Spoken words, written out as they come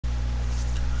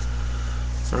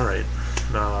Alright,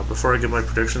 before I give my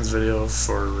predictions video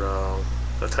for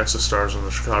the Texas Stars and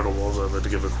the Chicago Wolves, I'd like to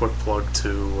give a quick plug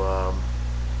to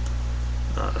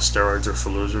Steroids Are for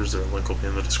Losers. Their link will be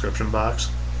in the description box.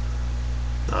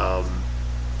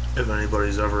 If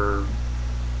anybody's ever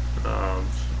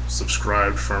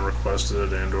subscribed, friend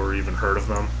requested, and or even heard of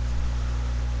them,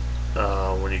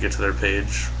 when you get to their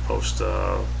page, post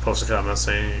a comment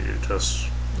saying you just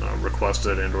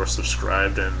requested and or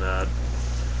subscribed, and that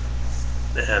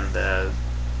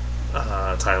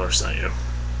Tyler sent you.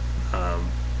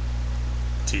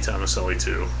 T Thomaselli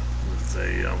 2. If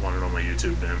they want to know my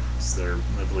YouTube name,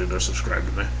 I believe they're subscribed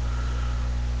to me.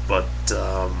 But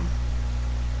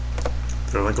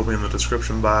their link will be in the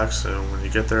description box, and when you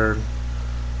get there,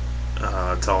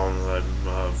 tell them that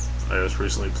I just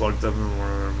recently plugged them in one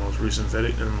of my most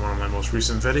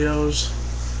recent videos,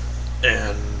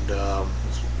 and to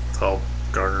help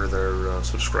garner their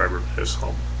subscriber base,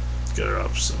 help get it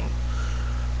up. So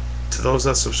to those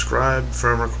that subscribe,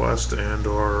 friend request, and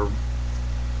or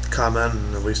comment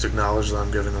and at least acknowledge that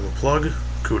I'm giving them a plug,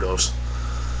 kudos.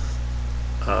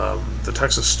 The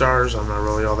Texas Stars, I'm not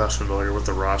really all that familiar with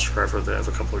the roster. I've heard they have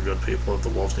a couple of good people that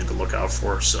the Wolves need to look out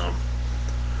for, so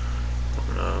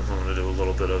I'm gonna do a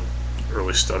little bit of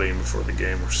early studying before the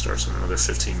game, which starts in another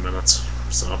 15 minutes.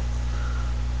 So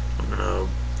I'm gonna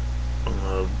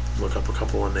look up a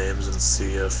couple of names and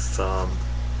see if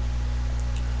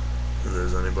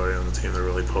there's anybody on the team that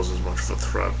really poses much of a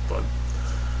threat. But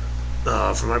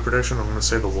for my prediction, I'm going to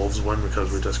say the Wolves win,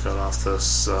 because we just got off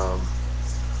this. We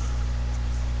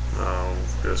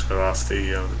just got off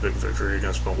the big victory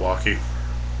against Milwaukee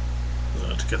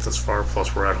to get this far.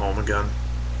 Plus, we're at home again.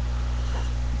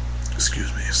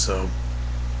 Excuse me. So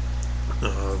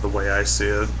the way I see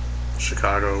it,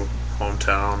 Chicago,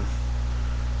 hometown,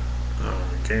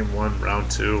 game 1,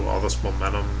 round 2, all this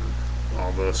momentum,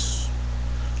 all this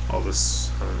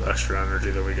extra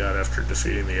energy that we got after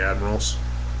defeating the Admirals,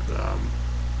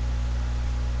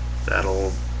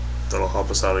 that'll help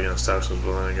us out against Texas.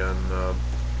 But then again,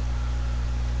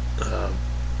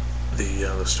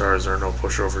 the Stars are no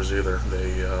pushovers either.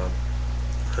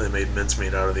 They made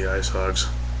mincemeat out of the Ice Hogs.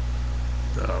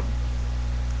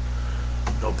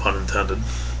 No pun intended,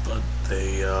 but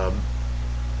they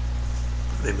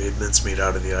made mincemeat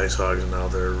out of the Ice Hogs, and now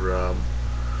they're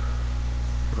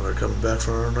coming back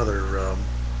for another,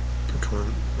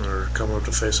 coming up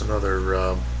to face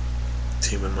another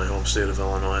team in my home state of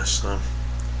Illinois. So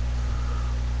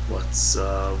let's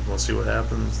see what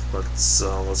happens. Let's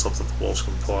hope that the Wolves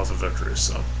can pull off a victory.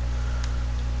 So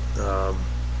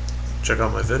check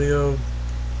out my video.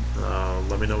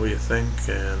 Let me know what you think,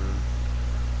 and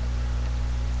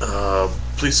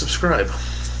please subscribe.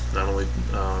 Not only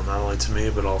to me,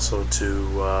 but also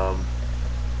to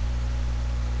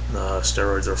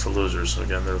Steroids Are for Losers.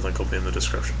 Again, their link will be in the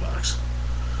description box.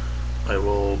 I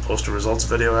will post a results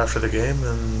video after the game,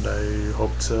 and I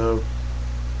hope to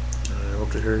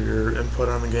hear your input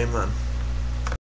on the game then.